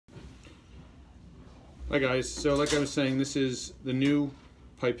Hi guys, so like I was saying, this is the new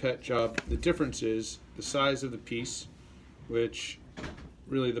pipette job. The difference is the size of the piece, which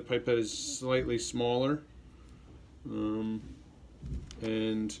really the pipette is slightly smaller, and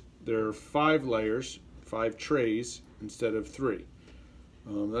there are 5 layers, 5 trays instead of 3.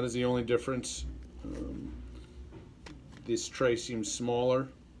 That is the only difference. This tray seems smaller,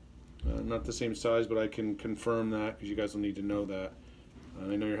 not the same size, but I can confirm that because you guys will need to know that.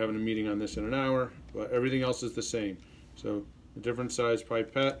 I know you're having a meeting on this in an hour, but everything else is the same. So a different size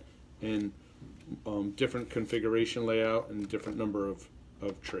pipette and different configuration layout and different number of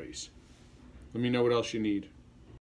trays. Let me know what else you need.